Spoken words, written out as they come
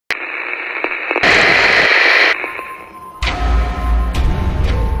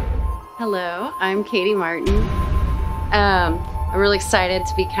Hello, I'm Katie Martin. I'm really excited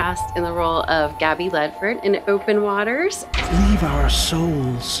to be cast in the role of Gabby Ledford in Open Waters. Leave our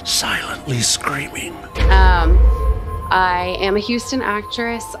souls silently screaming. I am a Houston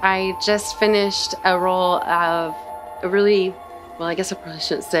actress. I just finished a role of a really, well, I guess I probably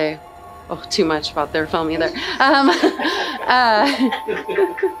shouldn't say too much about their film either.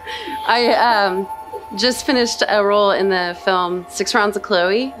 I just finished a role in the film 6 Rounds of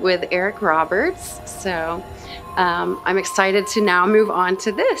Chloe with Eric Roberts. So I'm excited to now move on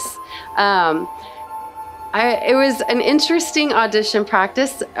to this. It was an interesting audition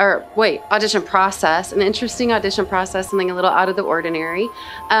process, something a little out of the ordinary.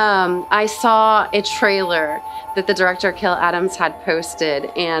 I saw a trailer that the director, Kill Adams, had posted,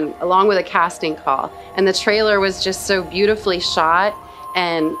 and along with a casting call. And the trailer was just so beautifully shot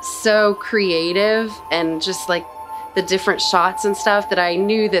and so creative, and just like the different shots and stuff, that I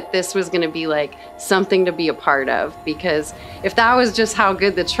knew that this was going to be like something to be a part of, because if that was just how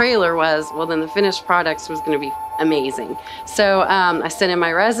good the trailer was, well, then the finished product was going to be amazing. So I sent in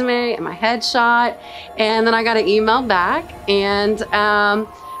my resume and my headshot, and then I got an email back, and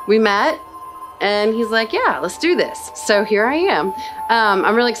we met, and he's like, yeah, let's do this. So here I am.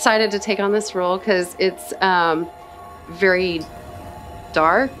 I'm really excited to take on this role because it's very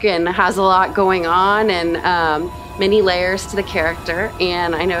dark and has a lot going on, and many layers to the character,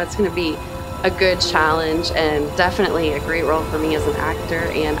 and I know it's going to be a good challenge and definitely a great role for me as an actor,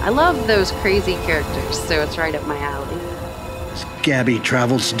 and I love those crazy characters, so it's right up my alley. As Gabby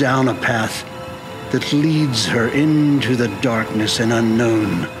travels down a path that leads her into the darkness and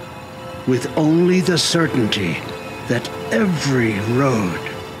unknown, with only the certainty that every road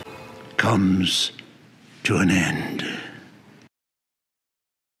comes to an end.